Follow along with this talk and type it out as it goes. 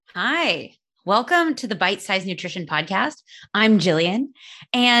Hi, welcome to the Bite Size Nutrition Podcast. I'm Jillian.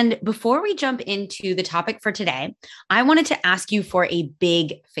 And before we jump into the topic for today, I wanted to ask you for a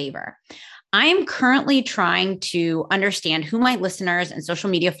big favor. I'm currently trying to understand who my listeners and social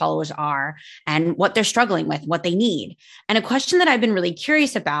media followers are and what they're struggling with, what they need. And a question that I've been really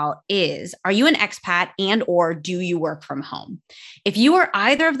curious about is, are you an expat and or do you work from home? If you are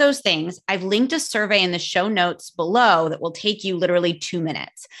either of those things, I've linked a survey in the show notes below that will take you literally 2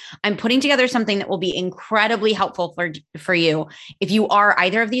 minutes. I'm putting together something that will be incredibly helpful for you if you are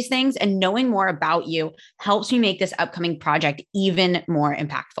either of these things, and knowing more about you helps me make this upcoming project even more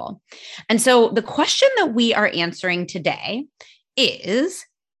impactful. And so the question that we are answering today is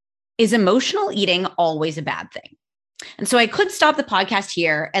emotional eating always a bad thing? And so I could stop the podcast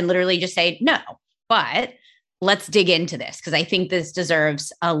here and literally just say no, but let's dig into this because I think this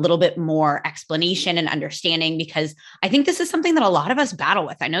deserves a little bit more explanation and understanding, because I think this is something that a lot of us battle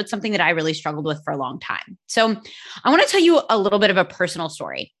with. I know it's something that I really struggled with for a long time. So I want to tell you a little bit of a personal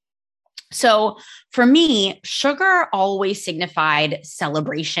story. So for me, sugar always signified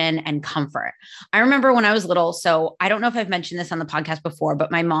celebration and comfort. I remember when I was little, so I don't know if I've mentioned this on the podcast before, but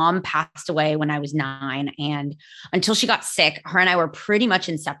my mom passed away when I was 9. And until she got sick, her and I were pretty much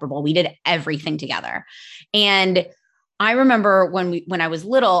inseparable. We did everything together. And I remember when I was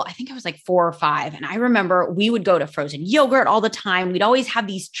little, I think I was like 4 or 5. And I remember we would go to frozen yogurt all the time. We'd always have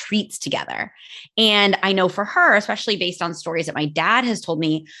these treats together. And I know for her, especially based on stories that my dad has told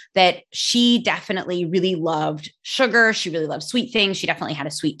me, that she definitely really loved sugar. She really loved sweet things. She definitely had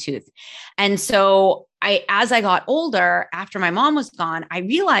a sweet tooth. And so as I got older, after my mom was gone, I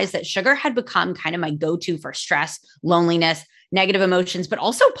realized that sugar had become kind of my go-to for stress, loneliness, negative emotions, but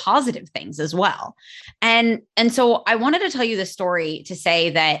also positive things as well. And so I wanted to tell you this story to say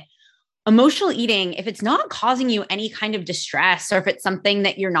that emotional eating, if it's not causing you any kind of distress, or if it's something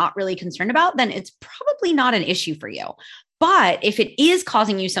that you're not really concerned about, then it's probably not an issue for you. But if it is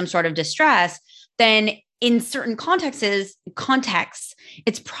causing you some sort of distress, then in certain contexts,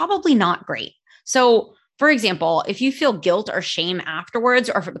 it's probably not great. So for example, if you feel guilt or shame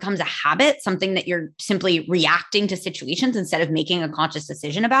afterwards, or if it becomes a habit, something that you're simply reacting to situations instead of making a conscious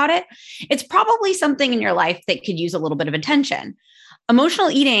decision about it, it's probably something in your life that could use a little bit of attention.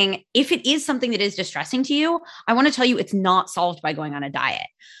 Emotional eating, if it is something that is distressing to you, I want to tell you it's not solved by going on a diet.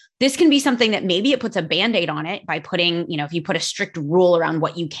 This can be something that maybe it puts a Band-Aid on it by putting, if you put a strict rule around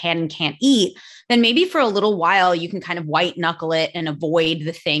what you can and can't eat, then maybe for a little while you can kind of white knuckle it and avoid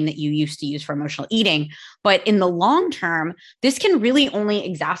the thing that you used to use for emotional eating. But in the long term, this can really only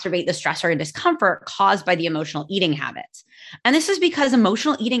exacerbate the stress or discomfort caused by the emotional eating habits. And this is because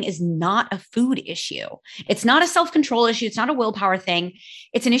emotional eating is not a food issue. It's not a self-control issue. It's not a willpower thing.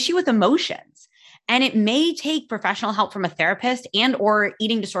 It's an issue with emotions. And it may take professional help from a therapist and or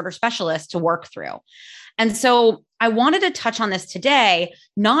eating disorder specialist to work through. And so I wanted to touch on this today,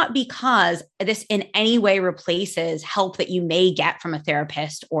 not because this in any way replaces help that you may get from a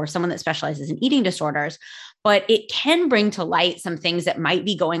therapist or someone that specializes in eating disorders, but it can bring to light some things that might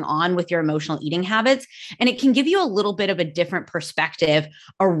be going on with your emotional eating habits. And it can give you a little bit of a different perspective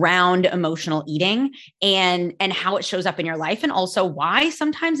around emotional eating and how it shows up in your life, and also why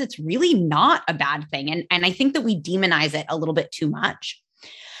sometimes it's really not a bad thing. And I think that we demonize it a little bit too much.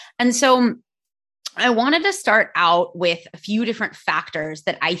 And so I wanted to start out with a few different factors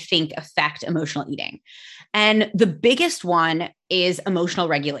that I think affect emotional eating. And the biggest one is emotional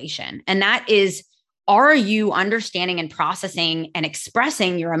regulation. And that is, are you understanding and processing and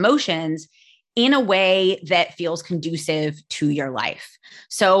expressing your emotions in a way that feels conducive to your life?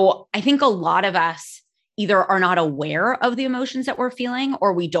 So I think a lot of us either are not aware of the emotions that we're feeling,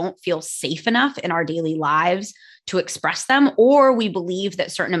 or we don't feel safe enough in our daily lives to express them, or we believe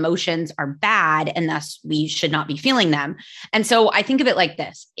that certain emotions are bad and thus we should not be feeling them. And so I think of it like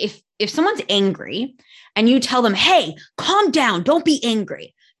this. If someone's angry and you tell them, hey, calm down, don't be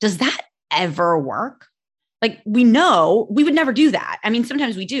angry, does that ever work? Like, we know we would never do that. I mean,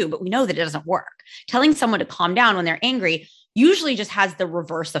 sometimes we do, but we know that it doesn't work. Telling someone to calm down when they're angry usually just has the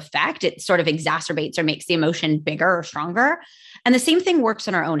reverse effect. It sort of exacerbates or makes the emotion bigger or stronger. And the same thing works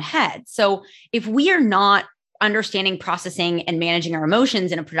in our own head. So if we are not understanding, processing, and managing our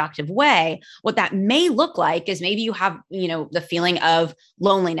emotions in a productive way, what that may look like is maybe you have, the feeling of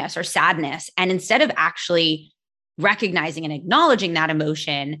loneliness or sadness. And instead of actually recognizing and acknowledging that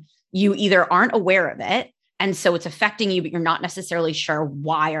emotion, you either aren't aware of it, and so it's affecting you, but you're not necessarily sure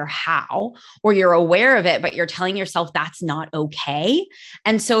why or how, or you're aware of it, but you're telling yourself that's not okay.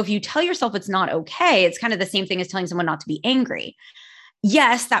 And so if you tell yourself it's not okay, it's kind of the same thing as telling someone not to be angry.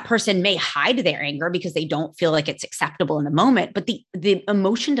 yes, that person may hide their anger because they don't feel like it's acceptable in the moment, but the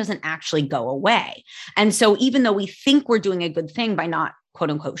emotion doesn't actually go away. And so even though we think we're doing a good thing by not quote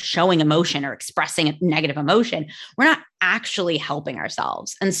unquote showing emotion or expressing a negative emotion, we're not actually helping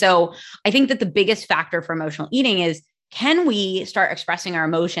ourselves. And so I think that the biggest factor for emotional eating is, can we start expressing our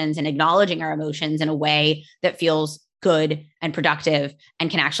emotions and acknowledging our emotions in a way that feels good and productive and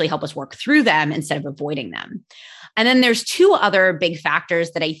can actually help us work through them instead of avoiding them? And then there's two other big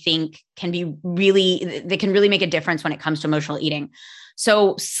factors that I think they can really make a difference when it comes to emotional eating.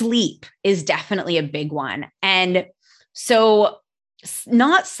 So sleep is definitely a big one. And so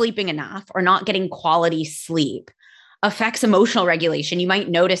not sleeping enough or not getting quality sleep affects emotional regulation. You might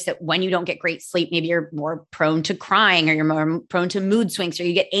notice that when you don't get great sleep, maybe you're more prone to crying, or you're more prone to mood swings, or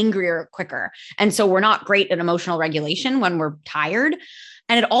you get angrier quicker. And so we're not great at emotional regulation when we're tired.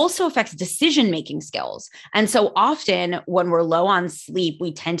 And it also affects decision-making skills. And so often when we're low on sleep,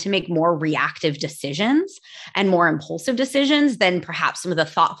 we tend to make more reactive decisions and more impulsive decisions than perhaps some of the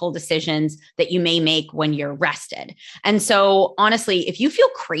thoughtful decisions that you may make when you're rested. And so honestly, if you feel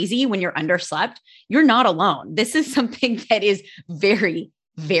crazy when you're underslept, you're not alone. This is something that is very,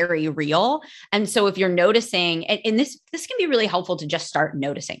 very real. And so if you're noticing, and this can be really helpful to just start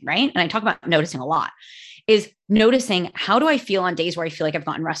noticing, right? And I talk about noticing a lot. Is noticing, how do I feel on days where I feel like I've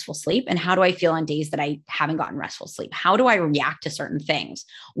gotten restful sleep? And how do I feel on days that I haven't gotten restful sleep? How do I react to certain things?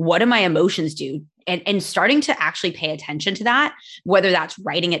 What do my emotions do? And starting to actually pay attention to that, whether that's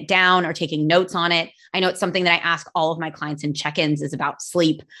writing it down or taking notes on it. I know it's something that I ask all of my clients in check-ins is about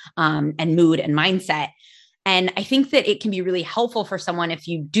sleep and mood and mindset. And I think that it can be really helpful for someone if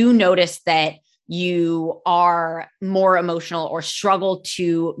you do notice that you are more emotional or struggle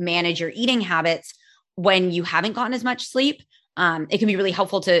to manage your eating habits when you haven't gotten as much sleep. It can be really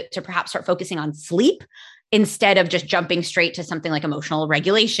helpful to perhaps start focusing on sleep instead of just jumping straight to something like emotional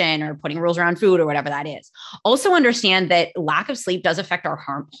regulation or putting rules around food or whatever that is. Also understand that lack of sleep does affect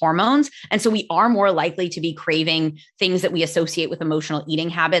our hormones. And so we are more likely to be craving things that we associate with emotional eating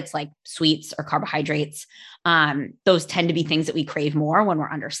habits like sweets or carbohydrates. Those tend to be things that we crave more when we're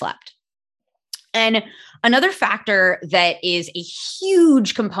underslept. And another factor that is a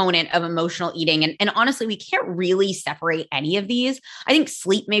huge component of emotional eating, and honestly, we can't really separate any of these. I think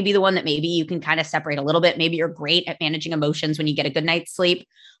sleep may be the one that maybe you can kind of separate a little bit. Maybe you're great at managing emotions when you get a good night's sleep,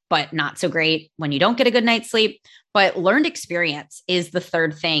 but not so great when you don't get a good night's sleep. But learned experience is the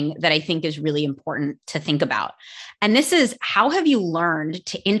third thing that I think is really important to think about. And this is, how have you learned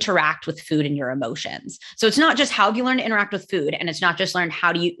to interact with food and your emotions? So it's not just how have you learned to interact with food, and it's not just learned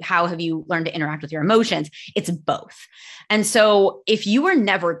how have you learned to interact with your emotions? It's both. And so if you were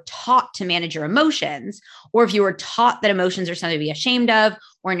never taught to manage your emotions, or if you were taught that emotions are something to be ashamed of,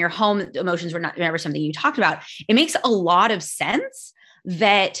 or in your home, emotions were never something you talked about, it makes a lot of sense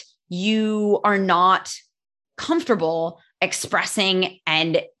that you are not comfortable expressing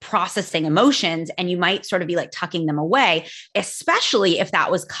and processing emotions, and you might sort of be like tucking them away, especially if that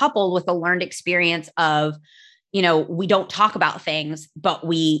was coupled with a learned experience of, we don't talk about things, but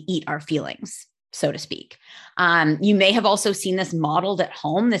we eat our feelings, so to speak. You may have also seen this modeled at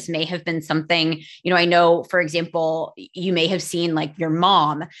home. This may have been something, I know, for example, you may have seen like your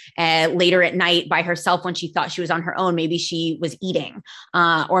mom later at night by herself when she thought she was on her own. Maybe she was eating,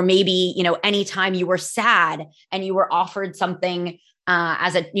 or maybe, anytime you were sad and you were offered something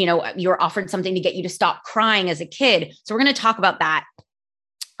you were offered something to get you to stop crying as a kid. So we're going to talk about that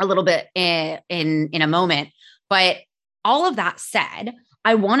a little bit in a moment. But all of that said,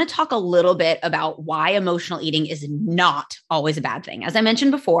 I want to talk a little bit about why emotional eating is not always a bad thing. As I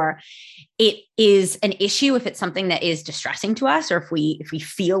mentioned before, it is an issue if it's something that is distressing to us, or if we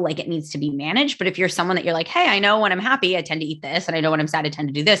feel like it needs to be managed. But if you're someone that you're like, hey, I know when I'm happy, I tend to eat this, and I know when I'm sad, I tend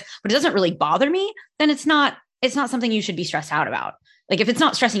to do this, but it doesn't really bother me, then it's not something you should be stressed out about. Like if it's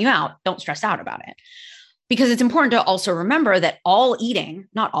not stressing you out, don't stress out about it. Because it's important to also remember that all eating,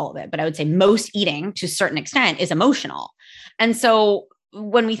 not all of it, but I would say most eating to a certain extent is emotional. And so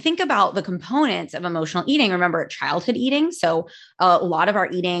when we think about the components of emotional eating, remember childhood eating. So a lot of our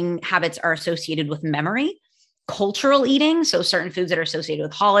eating habits are associated with memory, cultural eating. So certain foods that are associated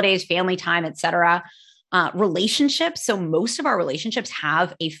with holidays, family time, et cetera. Relationships. So most of our relationships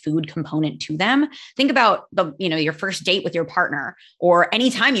have a food component to them. Think about your first date with your partner, or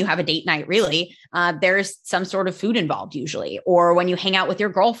anytime you have a date night, really, there's some sort of food involved usually, or when you hang out with your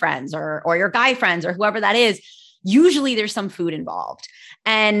girlfriends or your guy friends or whoever that is, usually there's some food involved.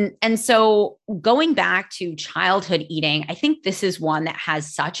 And so going back to childhood eating, I think this is one that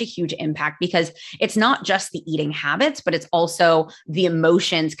has such a huge impact, because it's not just the eating habits, but it's also the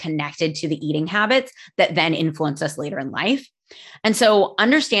emotions connected to the eating habits that then influence us later in life. And so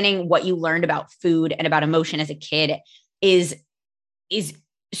understanding what you learned about food and about emotion as a kid is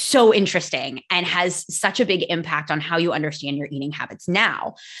so interesting and has such a big impact on how you understand your eating habits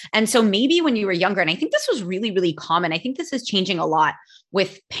now. And so maybe when you were younger, and I think this was really, really common, I think this is changing a lot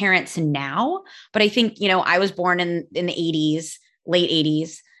with parents now, but I think, I was born in the 80s, late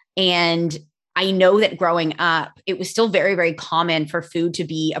 80s, and I know that growing up, it was still very, very common for food to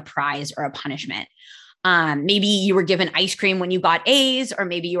be a prize or a punishment. Maybe you were given ice cream when you got A's, or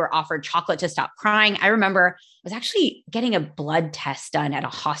maybe you were offered chocolate to stop crying. I remember I was actually getting a blood test done at a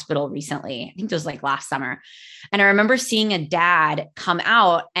hospital recently. I think it was like last summer. And I remember seeing a dad come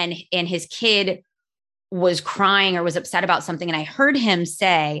out and his kid was crying or was upset about something. And I heard him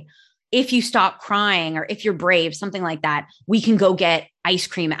say, if you stop crying or if you're brave, something like that, we can go get ice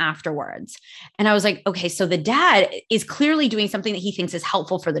cream afterwards. And I was like, okay, so the dad is clearly doing something that he thinks is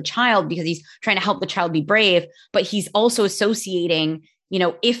helpful for the child because he's trying to help the child be brave, but he's also associating,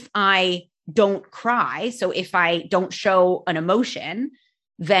 if I don't cry, so if I don't show an emotion,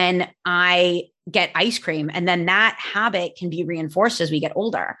 then I get ice cream. And then that habit can be reinforced as we get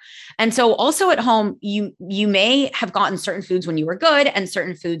older. And so also at home, you may have gotten certain foods when you were good, and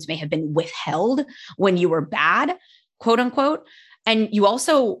certain foods may have been withheld when you were bad, quote unquote. And you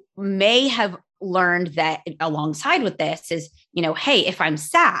also may have learned that alongside with this is, hey, if I'm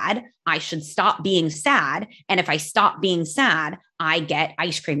sad, I should stop being sad. And if I stop being sad, I get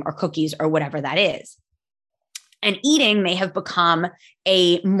ice cream or cookies or whatever that is. And eating may have become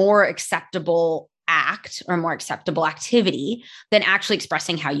a more acceptable act or more acceptable activity than actually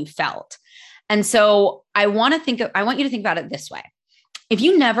expressing how you felt. And so I want you to think about it this way. If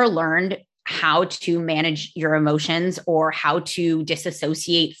you never learned how to manage your emotions or how to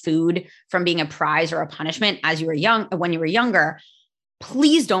disassociate food from being a prize or a punishment when you were younger,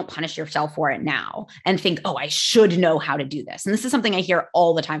 please don't punish yourself for it now and think, oh, I should know how to do this. And this is something I hear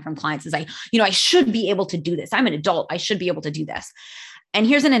all the time from clients is I should be able to do this. I'm an adult. I should be able to do this. And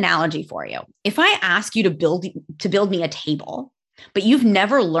here's an analogy for you. If I ask you to build me a table, but you've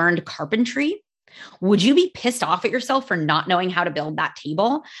never learned carpentry, would you be pissed off at yourself for not knowing how to build that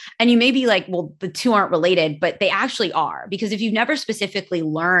table? And you may be like, well, the two aren't related, but they actually are. Because if you've never specifically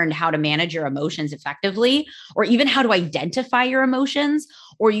learned how to manage your emotions effectively, or even how to identify your emotions,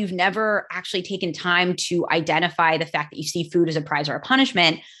 or you've never actually taken time to identify the fact that you see food as a prize or a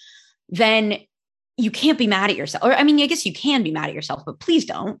punishment, then you can't be mad at yourself. Or, I guess you can be mad at yourself, but please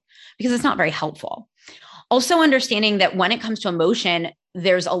don't, because it's not very helpful. Also understanding that when it comes to emotion,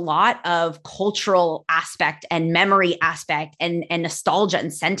 there's a lot of cultural aspect and memory aspect and nostalgia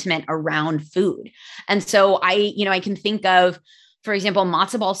and sentiment around food. And so I can think of, for example,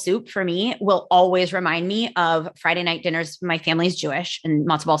 matzo ball soup for me will always remind me of Friday night dinners. My family's Jewish, and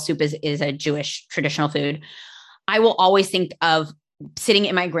matzo ball soup is a Jewish traditional food. I will always think of sitting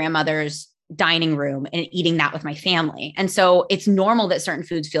in my grandmother's dining room and eating that with my family. And so it's normal that certain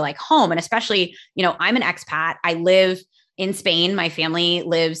foods feel like home. And especially, I'm an expat. I live in Spain. My family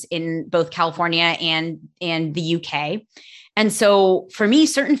lives in both California and the UK. And so for me,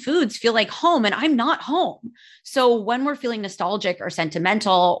 certain foods feel like home, and I'm not home. So when we're feeling nostalgic or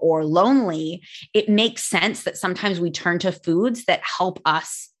sentimental or lonely, it makes sense that sometimes we turn to foods that help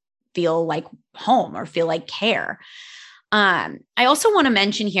us feel like home or feel like care. I also want to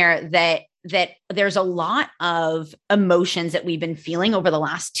mention here that there's a lot of emotions that we've been feeling over the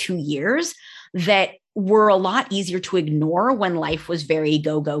last 2 years that were a lot easier to ignore when life was very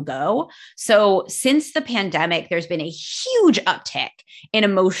go, go, go. So since the pandemic, there's been a huge uptick in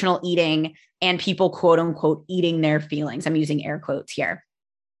emotional eating and people, quote unquote, eating their feelings. I'm using air quotes here.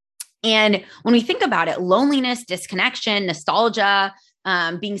 And when we think about it, loneliness, disconnection, nostalgia,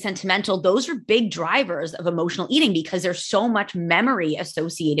 being sentimental, those are big drivers of emotional eating because there's so much memory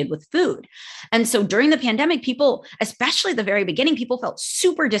associated with food. And so during the pandemic, people, especially at the very beginning, people felt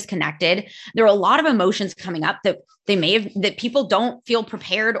super disconnected. There were a lot of emotions coming up that that people don't feel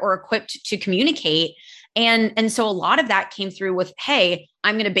prepared or equipped to communicate. And so a lot of that came through with, hey,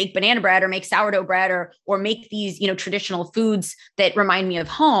 I'm going to bake banana bread or make sourdough bread or make these, traditional foods that remind me of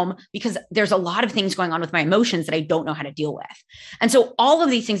home, because there's a lot of things going on with my emotions that I don't know how to deal with. And so all of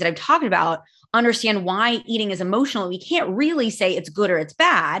these things that I've talked about, understand why eating is emotional. We can't really say it's good or it's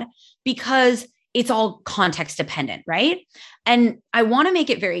bad because it's all context dependent, right? And I want to make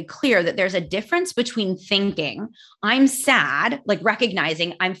it very clear that there's a difference between thinking I'm sad, like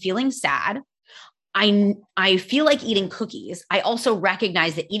recognizing I'm feeling sad. I feel like eating cookies. I also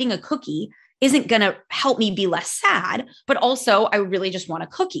recognize that eating a cookie isn't going to help me be less sad, but also I really just want a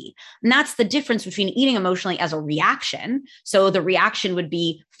cookie. And that's the difference between eating emotionally as a reaction. So the reaction would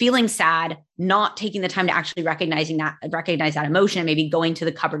be feeling sad, not taking the time to actually recognize that emotion, and maybe going to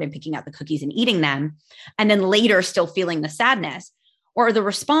the cupboard and picking out the cookies and eating them. And then later still feeling the sadness. Or the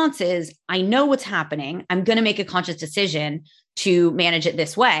response is, I know what's happening. I'm going to make a conscious decision to manage it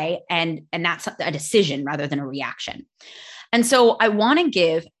this way. And that's a decision rather than a reaction. And so I want to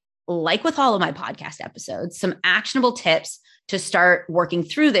give, like with all of my podcast episodes, some actionable tips to start working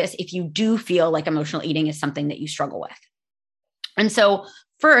through this if you do feel like emotional eating is something that you struggle with. And so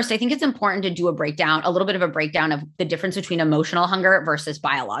first, I think it's important to do a little bit of a breakdown of the difference between emotional hunger versus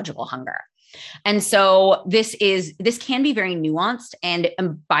biological hunger. And so this can be very nuanced, and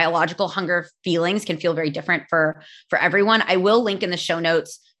biological hunger feelings can feel very different for everyone. I will link in the show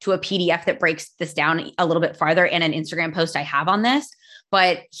notes to a PDF that breaks this down a little bit farther, and an Instagram post I have on this.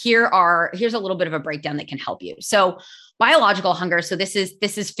 But here's a little bit of a breakdown that can help you. So biological hunger. So this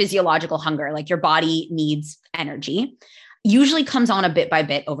is physiological hunger, like your body needs energy. Usually comes on a bit by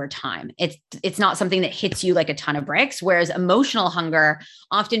bit over time. It's not something that hits you like a ton of bricks, whereas emotional hunger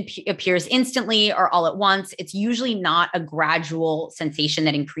often appears instantly or all at once. It's usually not a gradual sensation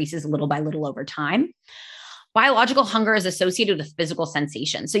that increases little by little over time. Biological hunger is associated with physical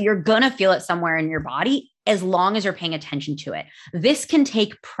sensation. So you're going to feel it somewhere in your body as long as you're paying attention to it. This can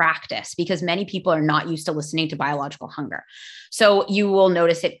take practice because many people are not used to listening to biological hunger. So you will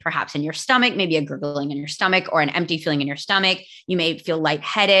notice it perhaps in your stomach, maybe a gurgling in your stomach or an empty feeling in your stomach. You may feel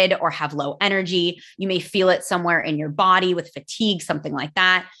lightheaded or have low energy. You may feel it somewhere in your body with fatigue, something like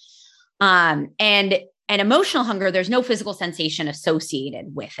that. And emotional hunger, there's no physical sensation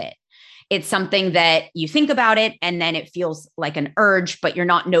associated with it. It's something that you think about it and then it feels like an urge, but you're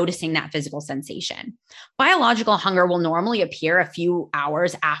not noticing that physical sensation. Biological hunger will normally appear a few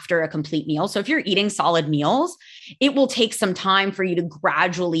hours after a complete meal. So if you're eating solid meals, it will take some time for you to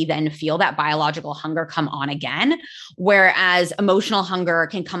gradually then feel that biological hunger come on again. Whereas emotional hunger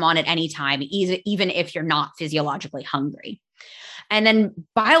can come on at any time, even if you're not physiologically hungry. And then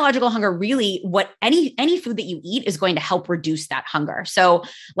biological hunger, really what any food that you eat is going to help reduce that hunger. So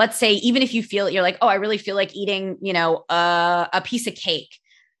let's say, even if you feel you're like, oh, I really feel like eating, a piece of cake.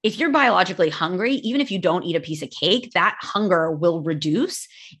 If you're biologically hungry, even if you don't eat a piece of cake, that hunger will reduce,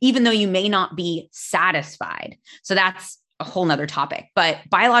 even though you may not be satisfied. So that's a whole nother topic, but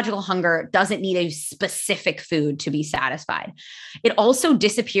biological hunger doesn't need a specific food to be satisfied. It also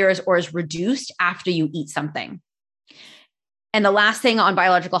disappears or is reduced after you eat something. And the last thing on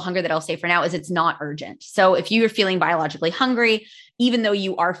biological hunger that I'll say for now is it's not urgent. So if you're feeling biologically hungry, even though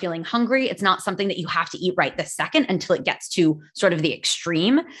you are feeling hungry, it's not something that you have to eat right this second until it gets to sort of the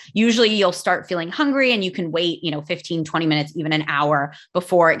extreme. Usually you'll start feeling hungry and you can wait, 15, 20 minutes, even an hour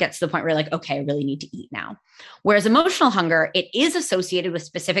before it gets to the point where you're like, okay, I really need to eat now. Whereas emotional hunger, it is associated with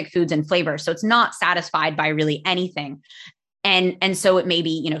specific foods and flavors. So it's not satisfied by really anything. And so it may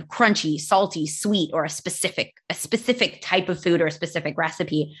be, crunchy, salty, sweet, or a specific type of food or a specific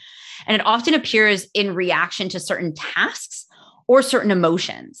recipe. And it often appears in reaction to certain tasks or certain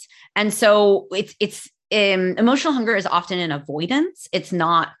emotions. And so it's emotional hunger is often an avoidance. It's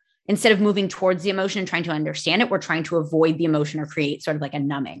not, instead of moving towards the emotion and trying to understand it, we're trying to avoid the emotion or create sort of like a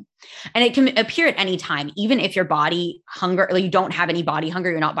numbing. And it can appear at any time, even if your body hunger, like you don't have any body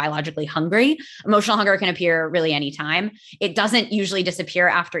hunger, you're not biologically hungry. Emotional hunger can appear really anytime. It doesn't usually disappear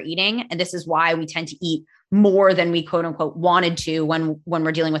after eating. And this is why we tend to eat more than we quote unquote wanted to when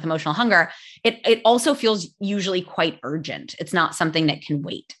we're dealing with emotional hunger. It also feels usually quite urgent. It's not something that can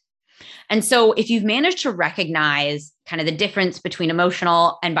wait. And so if you've managed to recognize kind of the difference between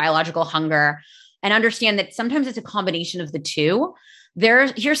emotional and biological hunger and understand that sometimes it's a combination of the two,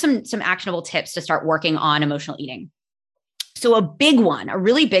 here's some actionable tips to start working on emotional eating. So a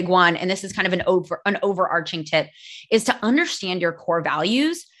really big one, and this is kind of an overarching tip, is to understand your core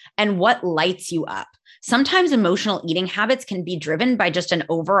values and what lights you up. Sometimes emotional eating habits can be driven by just an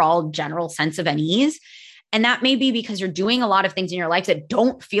overall general sense of unease. And that may be because you're doing a lot of things in your life that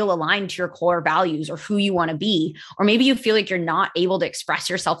don't feel aligned to your core values or who you want to be. Or maybe you feel like you're not able to express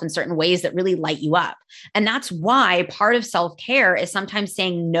yourself in certain ways that really light you up. And that's why part of self-care is sometimes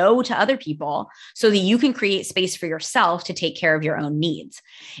saying no to other people so that you can create space for yourself to take care of your own needs.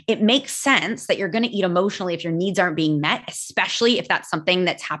 It makes sense that you're going to eat emotionally if your needs aren't being met, especially if that's something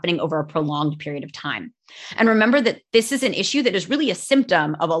that's happening over a prolonged period of time. And remember that this is an issue that is really a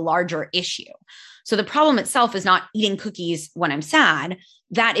symptom of a larger issue. So the problem itself is not eating cookies when I'm sad.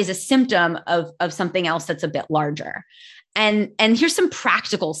 That is a symptom of something else that's a bit larger. And here's some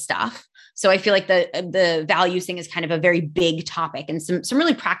practical stuff. So I feel like the values thing is kind of a very big topic, and some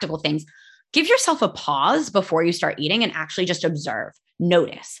really practical things. Give yourself a pause before you start eating and actually just observe,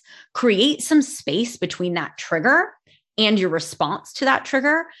 notice, create some space between that trigger and your response to that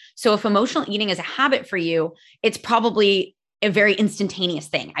trigger. So if emotional eating is a habit for you, it's probably a very instantaneous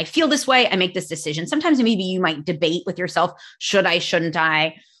thing. I feel this way, I make this decision. Sometimes maybe you might debate with yourself, should I, shouldn't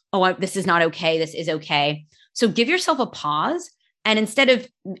I? Oh, this is not okay. This is okay. So give yourself a pause. And instead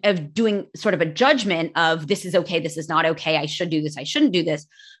of doing sort of a judgment of this is okay, this is not okay, I should do this, I shouldn't do this,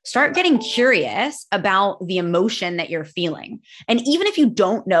 start getting curious about the emotion that you're feeling. And even if you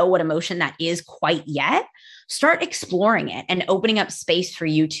don't know what emotion that is quite yet, start exploring it and opening up space for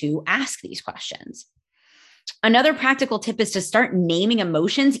you to ask these questions. Another practical tip is to start naming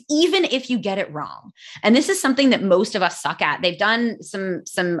emotions, even if you get it wrong. And this is something that most of us suck at. They've done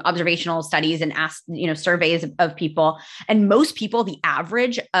some observational studies and asked, surveys of people. And most people, the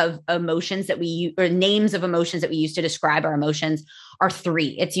average of emotions that we use, or names of emotions that we use to describe our emotions, are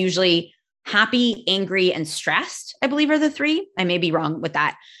 3. It's usually happy, angry, and stressed, I believe, are the 3. I may be wrong with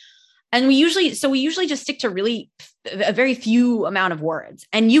that. And we usually just stick to really a very few amount of words.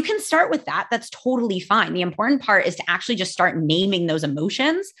 And you can start with that. That's totally fine. The important part is to actually just start naming those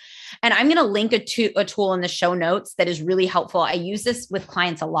emotions. And I'm going to link a tool in the show notes that is really helpful. I use this with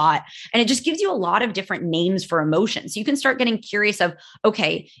clients a lot, and it just gives you a lot of different names for emotions. So you can start getting curious of,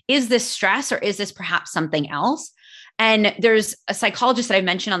 okay, is this stress or is this perhaps something else? And there's a psychologist that I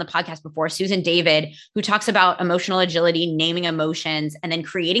mentioned on the podcast before, Susan David, who talks about emotional agility, naming emotions, and then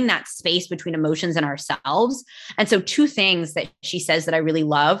creating that space between emotions and ourselves. And so 2 things that she says that I really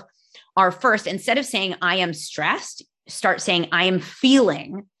love are, first, instead of saying I am stressed, start saying I am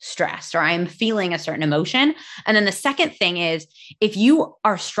feeling stressed, or I am feeling a certain emotion. And then the second thing is, if you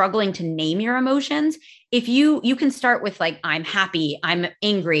are struggling to name your emotions, if you can start with like, I'm happy, I'm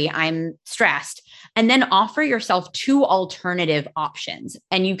angry, I'm stressed, and then offer yourself 2 alternative options.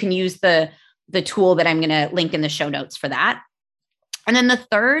 And you can use the tool that I'm going to link in the show notes for that. And then the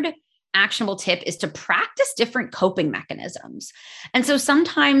third actionable tip is to practice different coping mechanisms. And so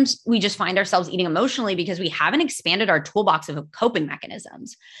sometimes we just find ourselves eating emotionally because we haven't expanded our toolbox of coping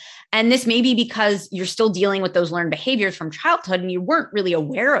mechanisms. And this may be because you're still dealing with those learned behaviors from childhood and you weren't really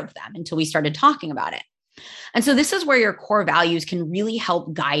aware of them until we started talking about it. And so this is where your core values can really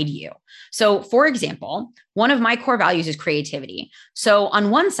help guide you. So for example, one of my core values is creativity. So on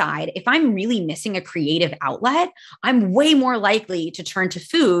one side, if I'm really missing a creative outlet, I'm way more likely to turn to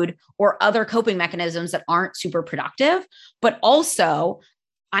food or other coping mechanisms that aren't super productive, but also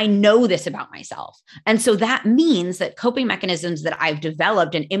I know this about myself. And so that means that coping mechanisms that I've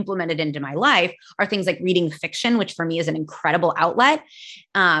developed and implemented into my life are things like reading fiction, which for me is an incredible outlet.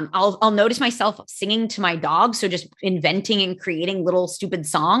 I'll notice myself singing to my dog. So just inventing and creating little stupid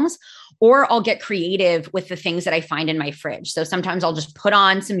songs, or I'll get creative with the things that I find in my fridge. So sometimes I'll just put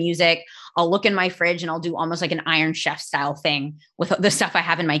on some music, I'll look in my fridge, and I'll do almost like an Iron Chef style thing with the stuff I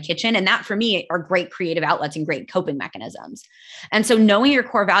have in my kitchen. And that for me are great creative outlets and great coping mechanisms. And so knowing your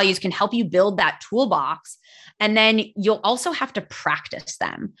core values can help you build that toolbox. And then you'll also have to practice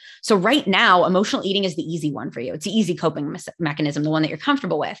them. So right now, emotional eating is the easy one for you. It's the easy coping mechanism, the one that you're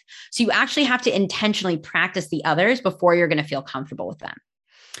comfortable with. So you actually have to intentionally practice the others before you're going to feel comfortable with them.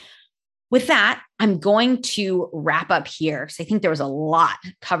 With that, I'm going to wrap up here because I think there was a lot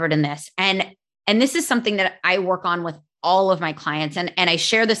covered in this. And this is something that I work on with all of my clients. And I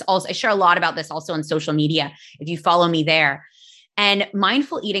share this also, I share a lot about this also on social media, if you follow me there. And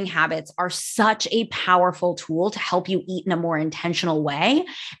mindful eating habits are such a powerful tool to help you eat in a more intentional way,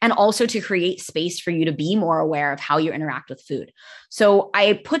 and also to create space for you to be more aware of how you interact with food. So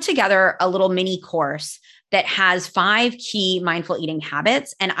I put together a little mini course that has 5 key mindful eating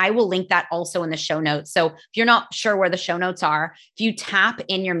habits. And I will link that also in the show notes. So if you're not sure where the show notes are, if you tap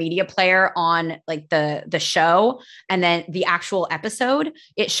in your media player on like the show and then the actual episode,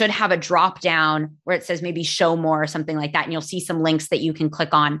 it should have a drop down where it says maybe show more or something like that. And you'll see some links that you can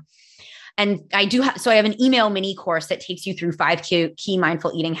click on. And I have an email mini course that takes you through 5 key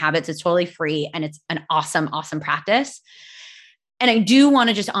mindful eating habits. It's totally free. And it's an awesome, awesome practice. And I do want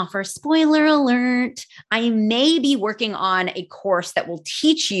to just offer, spoiler alert, I may be working on a course that will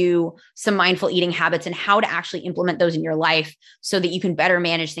teach you some mindful eating habits and how to actually implement those in your life so that you can better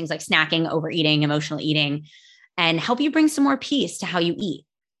manage things like snacking, overeating, emotional eating, and help you bring some more peace to how you eat.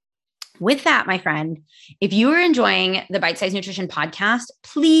 With that, my friend, if you are enjoying the Bite Size Nutrition podcast,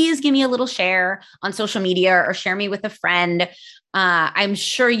 please give me a little share on social media or share me with a friend. I'm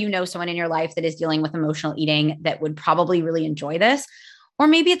sure you know someone in your life that is dealing with emotional eating that would probably really enjoy this. or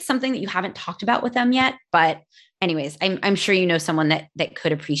maybe it's something that you haven't talked about with them yet. But anyways, I'm sure you know someone that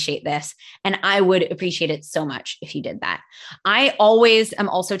could appreciate this. And I would appreciate it so much if you did that. I always am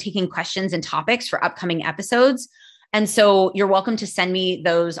also taking questions and topics for upcoming episodes. And so you're welcome to send me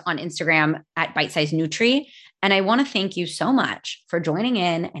those on Instagram at Bite Size Nutri. And I want to thank you so much for joining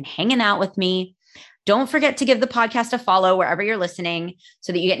in and hanging out with me. Don't forget to give the podcast a follow wherever you're listening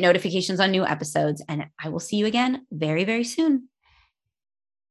so that you get notifications on new episodes. And I will see you again very, very soon.